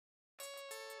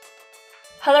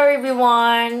Hello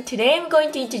everyone! Today I'm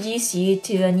going to introduce you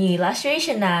to a new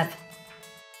illustration app.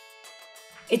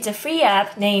 It's a free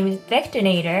app named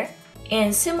Vectornator,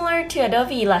 and similar to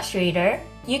Adobe Illustrator,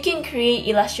 you can create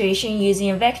illustration using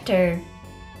a vector.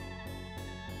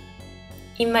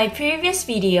 In my previous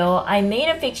video, I made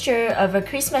a picture of a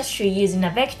Christmas tree using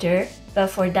a vector, but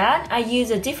for that I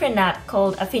used a different app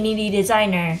called Affinity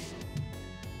Designer.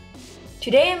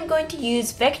 Today I'm going to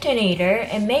use Vectornator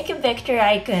and make a vector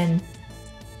icon.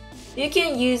 You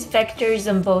can use vectors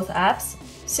on both apps,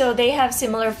 so they have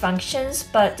similar functions,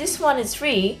 but this one is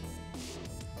free.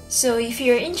 So if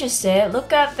you're interested,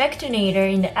 look up Vectornator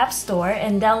in the App Store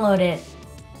and download it.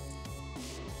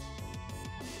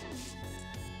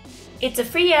 It's a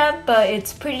free app, but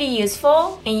it's pretty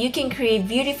useful, and you can create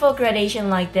beautiful gradation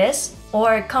like this,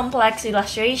 or complex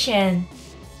illustration.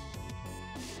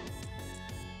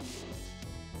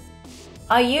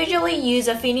 I usually use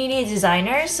Affinity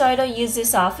Designer, so I don't use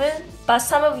this often, but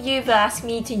some of you have asked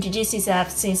me to introduce this app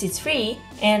since it's free,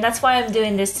 and that's why I'm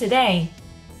doing this today.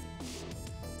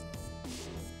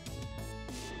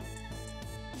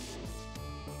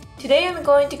 Today I'm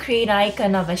going to create an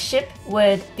icon of a ship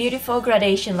with beautiful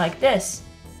gradation like this.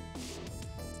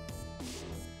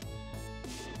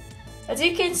 As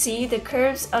you can see, the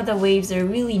curves of the waves are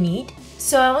really neat.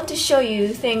 So I want to show you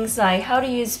things like how to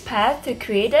use path to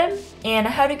create them and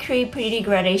how to create pretty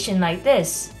gradation like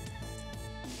this.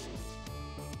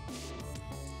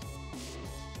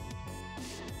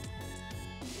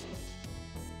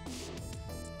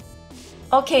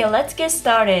 Okay, let's get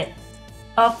started.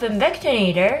 Open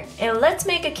Vectornator and let's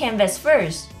make a canvas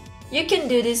first. You can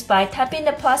do this by tapping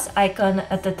the plus icon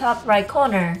at the top right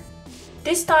corner.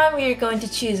 This time we are going to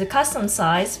choose a custom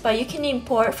size, but you can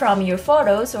import from your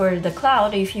photos or the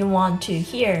cloud if you want to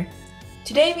here.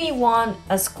 Today we want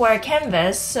a square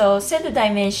canvas, so set the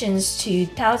dimensions to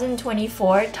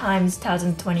 1024 x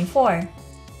 1024.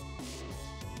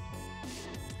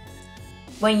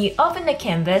 When you open the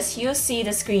canvas, you'll see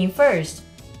the screen first.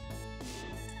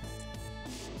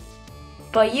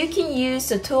 But you can use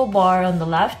the toolbar on the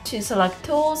left to select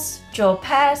tools, draw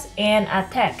paths, and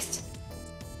add text.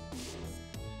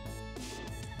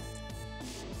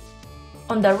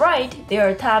 On the right, there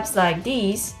are tabs like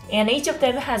these, and each of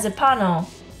them has a panel.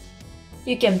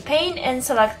 You can paint and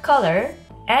select color,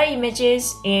 add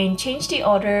images, and change the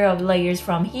order of layers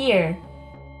from here.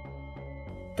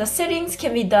 The settings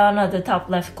can be done at the top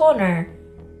left corner.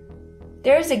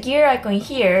 There is a gear icon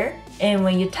here, and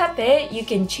when you tap it, you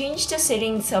can change the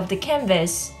settings of the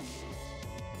canvas.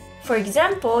 For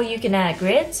example, you can add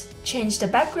grids, change the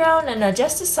background, and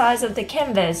adjust the size of the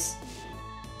canvas.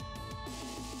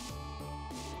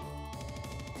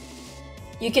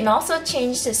 You can also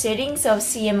change the settings of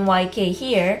CMYK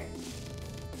here,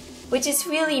 which is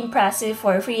really impressive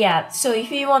for a free app, so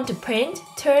if you want to print,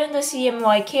 turn the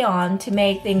CMYK on to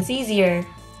make things easier.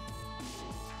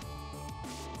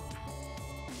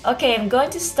 Okay, I'm going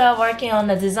to start working on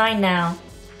the design now.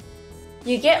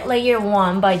 You get layer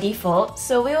 1 by default,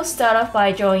 so we'll start off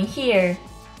by drawing here.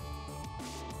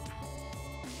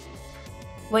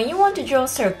 When you want to draw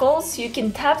circles, you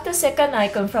can tap the second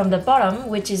icon from the bottom,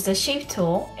 which is the shape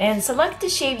tool, and select the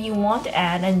shape you want to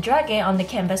add and drag it on the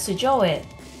canvas to draw it.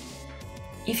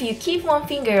 If you keep one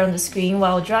finger on the screen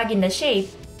while dragging the shape,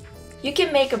 you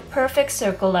can make a perfect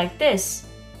circle like this.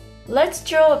 Let's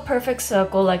draw a perfect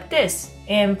circle like this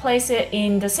and place it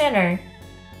in the center.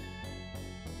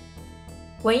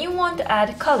 When you want to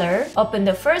add color, open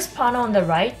the first panel on the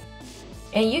right,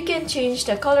 and you can change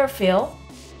the color fill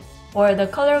or the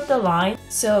color of the line.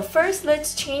 So first,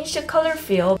 let's change the color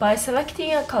fill by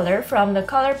selecting a color from the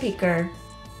color picker.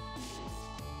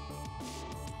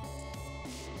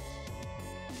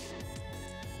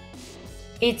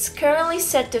 It's currently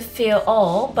set to fill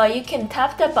all, but you can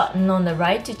tap the button on the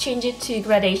right to change it to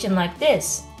gradation like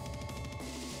this.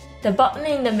 The button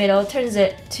in the middle turns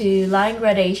it to line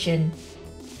gradation.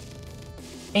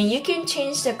 And you can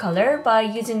change the color by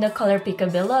using the color picker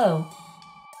below.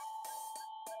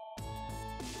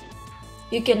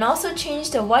 You can also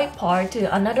change the white part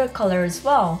to another color as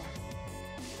well.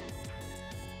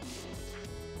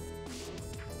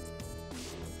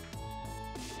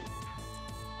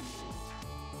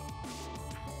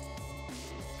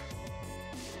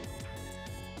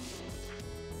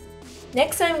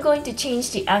 Next, I'm going to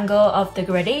change the angle of the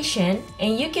gradation,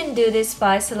 and you can do this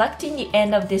by selecting the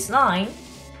end of this line,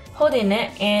 holding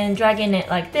it and dragging it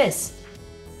like this.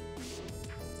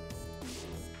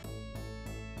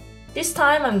 This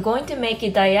time I'm going to make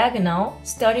it diagonal,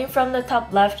 starting from the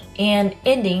top left and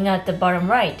ending at the bottom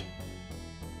right.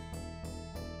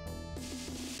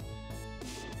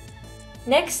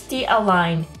 Next, the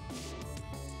outline.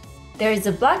 There is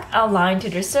a black outline to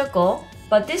the circle,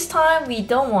 but this time we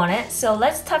don't want it, so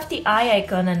let's tap the eye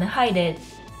icon and hide it.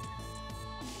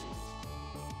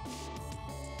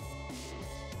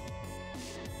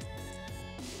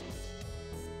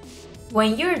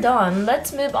 When you're done,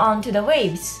 let's move on to the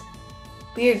waves.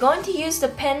 We are going to use the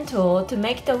pen tool to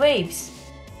make the waves.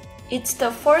 It's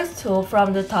the fourth tool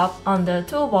from the top on the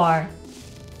toolbar.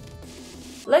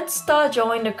 Let's start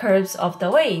drawing the curves of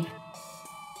the wave.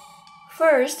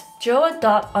 First, draw a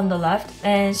dot on the left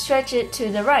and stretch it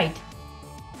to the right.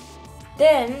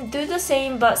 Then, do the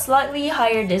same but slightly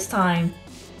higher this time.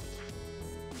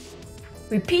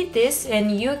 Repeat this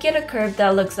and you get a curve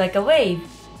that looks like a wave.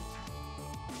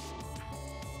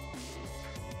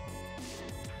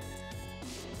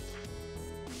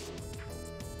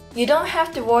 You don't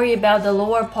have to worry about the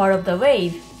lower part of the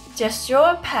wave. Just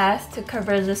draw a path to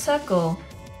cover the circle.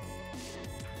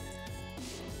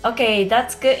 Okay,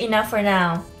 that's good enough for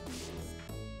now.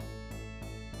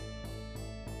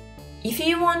 If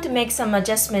you want to make some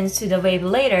adjustments to the wave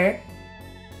later,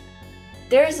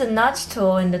 there is a notch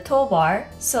tool in the toolbar,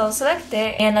 so select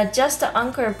it and adjust the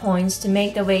anchor points to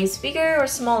make the waves bigger or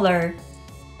smaller.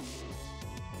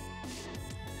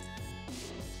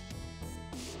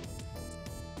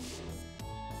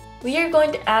 We are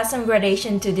going to add some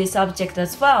gradation to this object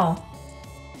as well.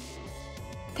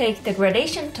 Take the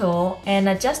gradation tool and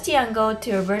adjust the angle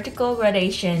to a vertical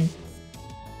gradation.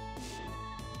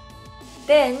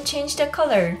 Then change the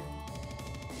color.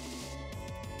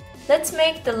 Let's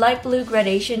make the light blue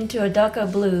gradation to a darker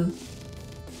blue.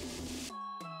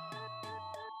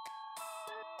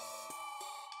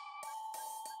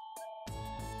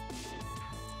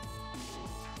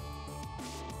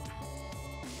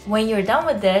 When you're done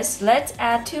with this, let's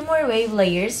add 2 more wave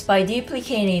layers by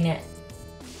duplicating it.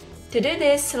 To do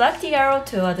this, select the arrow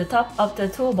tool at the top of the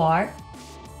toolbar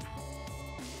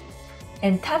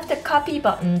and tap the copy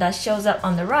button that shows up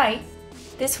on the right,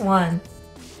 this one.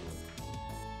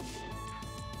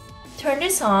 Turn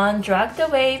this on, drag the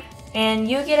wave,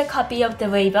 and you get a copy of the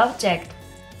wave object.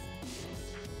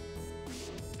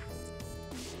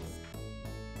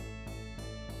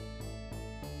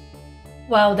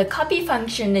 While the copy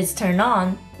function is turned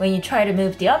on, when you try to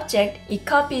move the object, it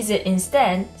copies it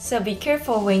instead, so be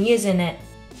careful when using it.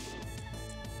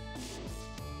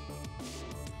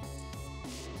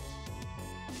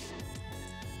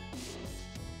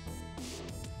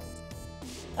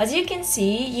 As you can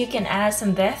see, you can add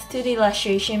some depth to the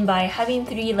illustration by having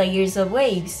 3 layers of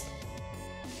waves.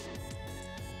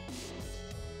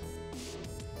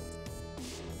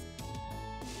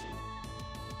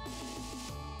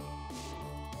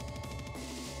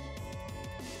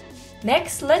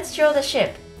 Next, let's draw the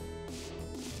ship.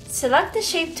 Select the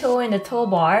shape tool in the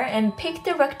toolbar and pick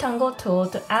the rectangle tool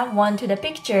to add one to the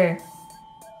picture.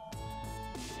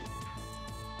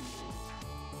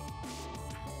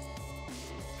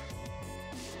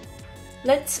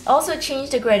 Let's also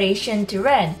change the gradation to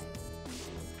red.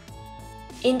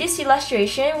 In this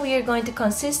illustration, we are going to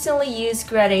consistently use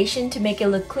gradation to make it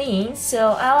look clean, so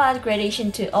I'll add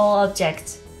gradation to all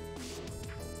objects.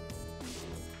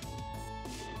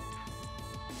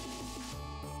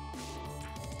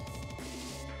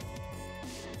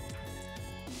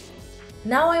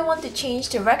 Now I want to change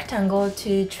the rectangle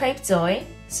to trapezoid,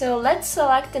 so let's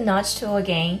select the notch tool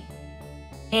again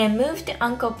and move the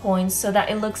anchor points so that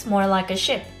it looks more like a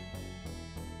ship.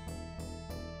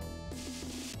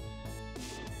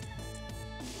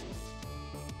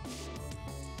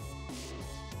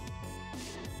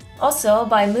 Also,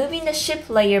 by moving the ship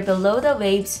layer below the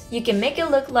waves, you can make it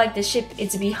look like the ship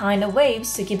is behind the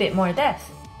waves to give it more depth.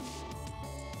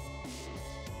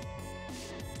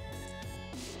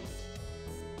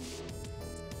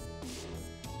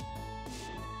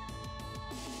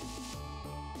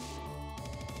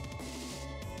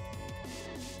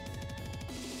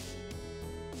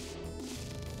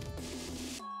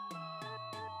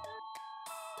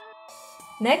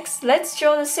 Next, let's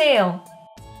draw the sail.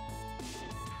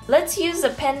 Let's use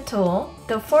the pen tool,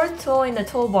 the 4th tool in the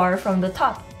toolbar from the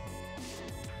top.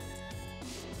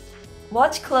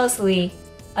 Watch closely.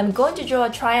 I'm going to draw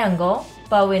a triangle,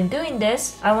 but when doing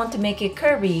this, I want to make it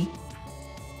curvy.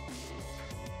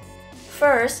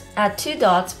 First, add 2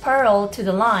 dots parallel to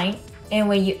the line, and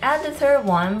when you add the 3rd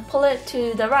one, pull it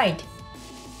to the right.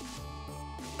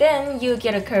 Then you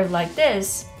get a curve like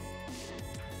this.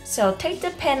 So take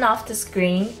the pen off the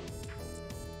screen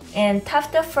and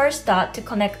tap the 1st dot to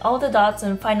connect all the dots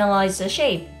and finalize the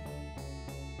shape.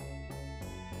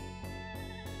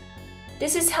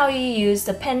 This is how you use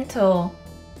the pen tool.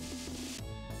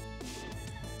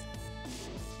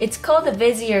 It's called the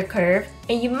Bezier curve,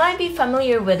 and you might be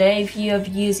familiar with it if you have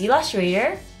used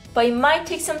Illustrator, but it might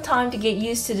take some time to get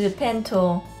used to the pen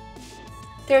tool.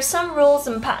 There are some rules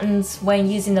and patterns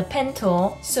when using the pen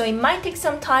tool, so it might take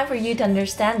some time for you to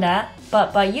understand that,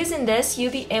 but by using this,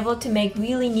 you'll be able to make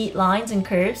really neat lines and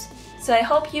curves, so I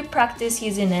hope you practice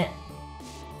using it.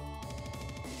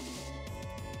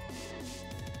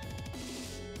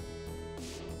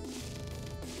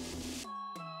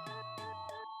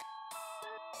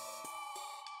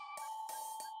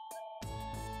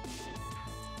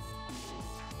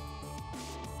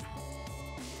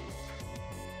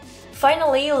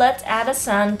 Finally, let's add a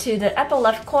sun to the upper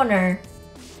left corner.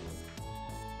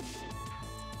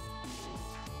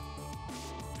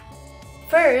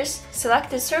 First, select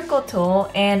the circle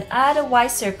tool and add a white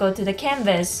circle to the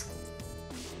canvas.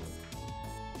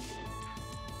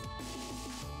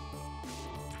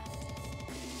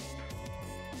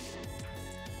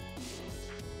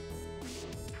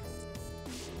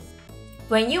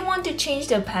 When you want to change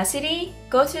the opacity,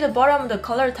 go to the bottom of the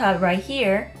color tab right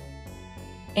here,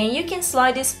 and you can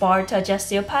slide this bar to adjust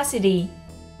the opacity.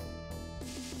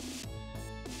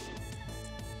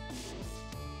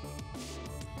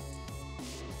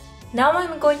 Now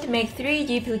I'm going to make 3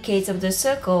 duplicates of the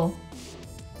circle.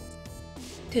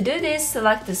 To do this,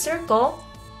 select the circle,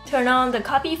 turn on the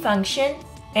copy function,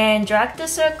 and drag the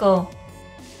circle.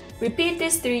 Repeat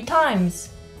this 3 times.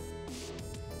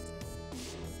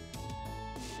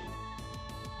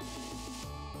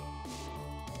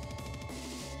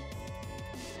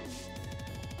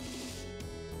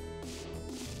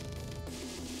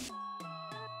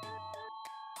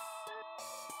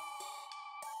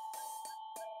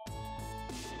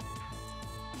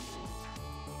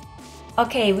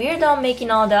 Okay, we're done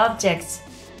making all the objects.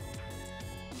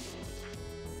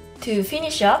 To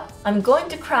finish up, I'm going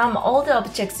to cram all the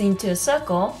objects into a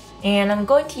circle, and I'm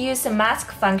going to use the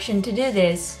mask function to do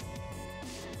this.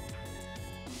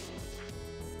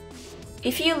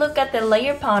 If you look at the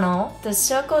layer panel, the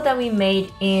circle that we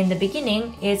made in the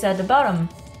beginning is at the bottom.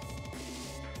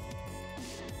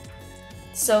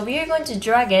 So we are going to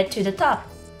drag it to the top.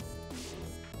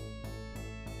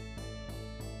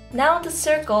 Now the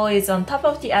circle is on top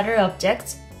of the other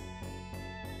objects,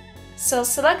 so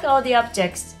select all the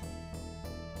objects.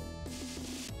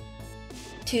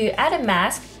 To add a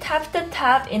mask, tap the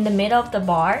tab in the middle of the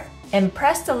bar and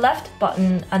press the left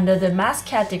button under the mask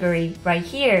category right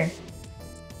here.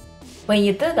 When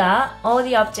you do that, all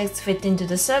the objects fit into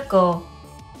the circle.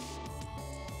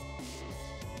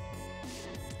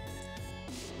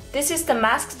 This is the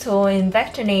mask tool in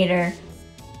Vectornator.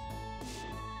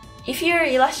 If you're an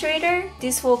illustrator,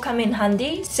 this will come in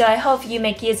handy, so I hope you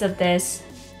make use of this.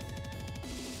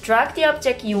 Drag the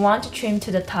object you want to trim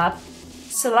to the top,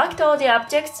 select all the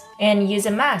objects, and use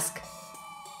a mask.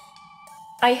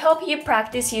 I hope you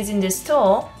practice using this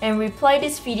tool and replay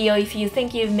this video if you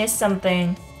think you've missed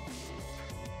something.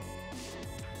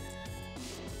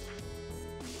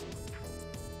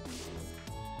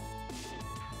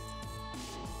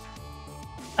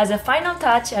 As a final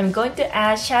touch, I'm going to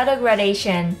add shadow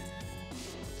gradation.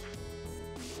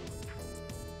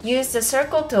 Use the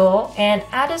circle tool and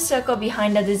add a circle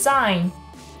behind the design.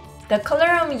 The color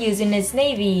I'm using is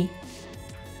navy.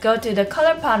 Go to the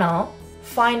color panel,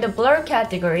 find the blur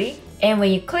category, and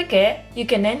when you click it, you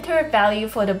can enter a value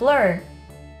for the blur.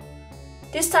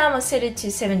 This time I'll set it to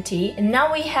 70, and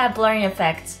now we have blurring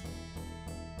effects.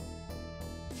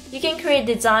 You can create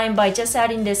design by just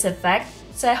adding this effect,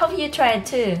 so I hope you try it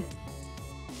too.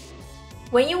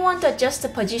 When you want to adjust the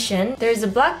position, there is a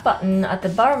black button at the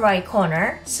bottom right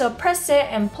corner, so press it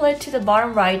and pull it to the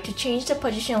bottom right to change the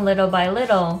position little by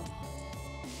little.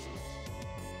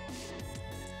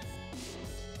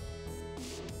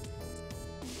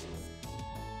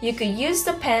 You could use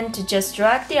the pen to just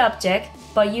drag the object,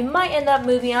 but you might end up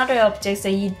moving other objects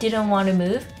that you didn't want to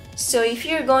move, so if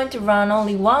you're going to run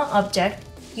only one object,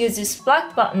 use this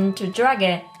black button to drag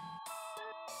it.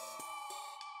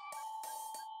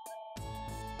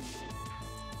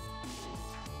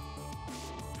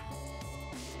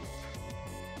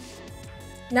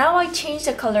 Now I change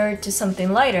the color to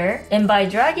something lighter, and by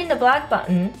dragging the black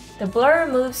button, the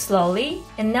blur moves slowly,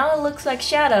 and now it looks like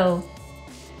shadow.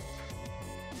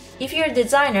 If you're a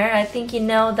designer, I think you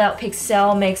know that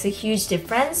pixel makes a huge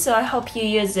difference, so I hope you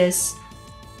use this.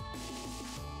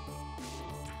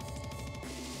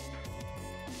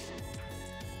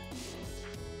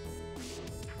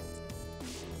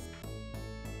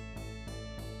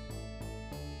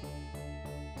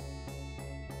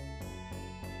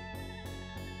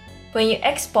 When you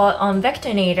export on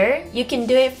Vectornator, you can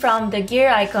do it from the gear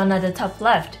icon at the top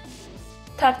left.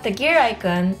 tap the gear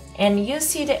icon and you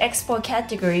see the export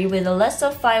category with a list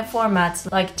of file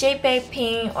formats like JPEG,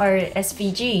 PNG, or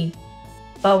SVG.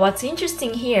 But what's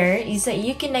interesting here is that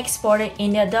you can export it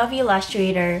in the Adobe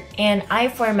Illustrator and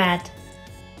iFormat.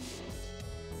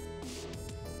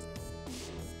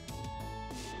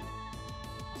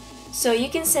 So you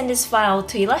can send this file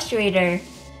to Illustrator.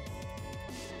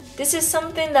 This is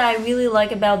something that I really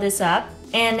like about this app,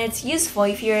 and it's useful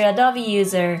if you're an Adobe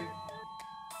user.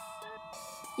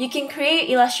 You can create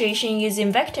illustration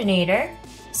using Vectornator,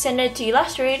 send it to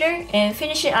Illustrator, and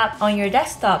finish it up on your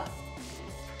desktop.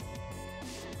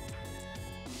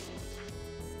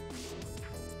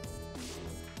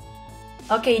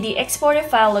 Okay, the exported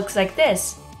file looks like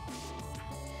this.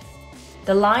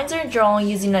 The lines are drawn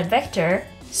using a vector,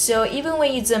 so even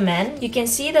when you zoom in, you can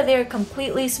see that they are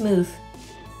completely smooth.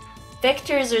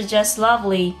 Vectors are just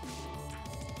lovely.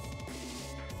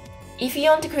 If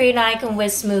you want to create an icon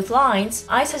with smooth lines,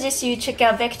 I suggest you check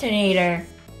out Vectornator.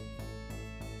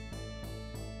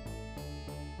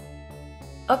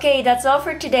 Okay, that's all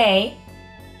for today.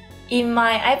 In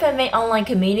my iPadmate online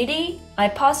community, I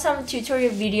post some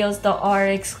tutorial videos that are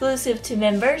exclusive to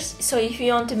members, so if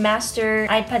you want to master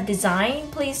iPad design,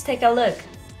 please take a look.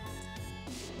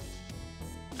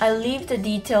 I'll leave the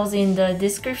details in the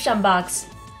description box.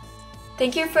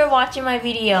 Thank you for watching my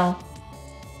video.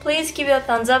 Please give it a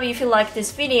thumbs up if you like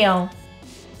this video.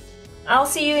 I'll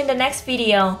see you in the next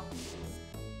video.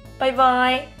 Bye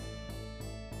bye.